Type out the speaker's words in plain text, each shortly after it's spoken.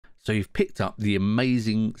So you've picked up the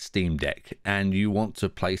amazing Steam Deck and you want to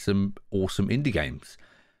play some awesome indie games,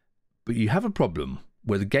 but you have a problem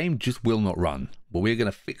where the game just will not run. Well, we're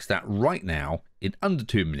going to fix that right now in under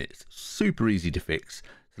 2 minutes. Super easy to fix.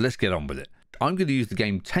 So let's get on with it. I'm going to use the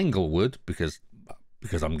game Tanglewood because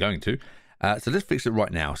I'm going to. So let's fix it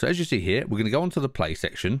right now. So as you see here, we're going to go onto the play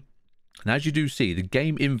section. And as you do see, the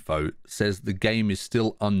game info says the game is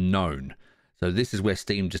still unknown. So this is where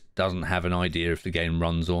Steam just doesn't have an idea if the game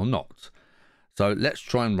runs or not. So let's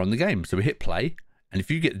try and run the game. So we hit play, and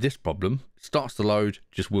if you get this problem, it starts to load,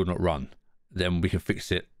 just will not run. Then we can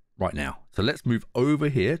fix it right now. So let's move over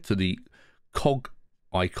here to the cog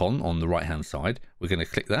icon on the right hand side. We're going to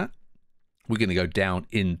click that. We're going to go down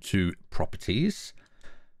into properties,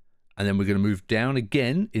 and then we're going to move down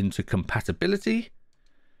again into compatibility.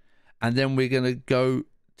 And then we're going to go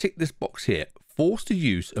tick this box here. Force the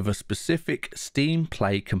use of a specific Steam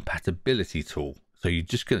Play compatibility tool. So you're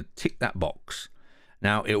just going to tick that box.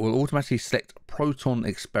 Now it will automatically select Proton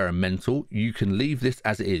Experimental. You can leave this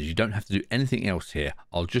as it is. You don't have to do anything else here.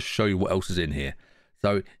 I'll just show you what else is in here.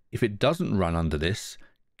 So if it doesn't run under this,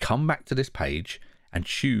 come back to this page and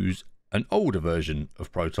choose an older version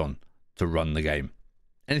of Proton to run the game.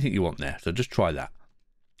 Anything you want there. So just try that.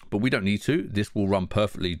 But we don't need to. This will run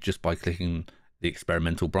perfectly just by clicking the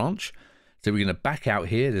experimental branch. So we're going to back out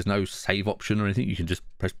here. There's no save option or anything. You can just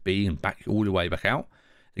press B and back all the way back out.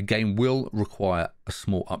 The game will require a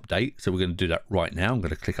small update. So we're going to do that right now. I'm going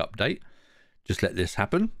to click update. Just let this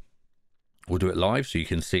happen. We'll do it live so you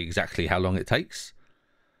can see exactly how long it takes.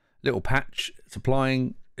 Little patch. It's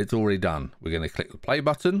applying. It's already done. We're going to click the play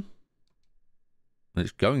button. And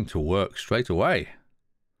it's going to work straight away.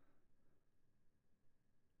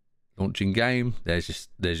 Launching game. There's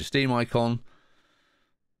your Steam icon.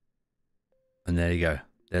 And there you go.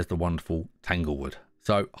 There's the wonderful Tanglewood.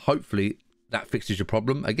 So hopefully that fixes your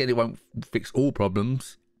problem. Again, it won't fix all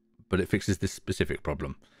problems, but it fixes this specific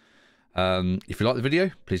problem. If you like the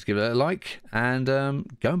video, please give it a like and go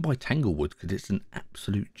and buy Tanglewood because it's an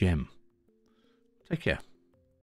absolute gem. Take care.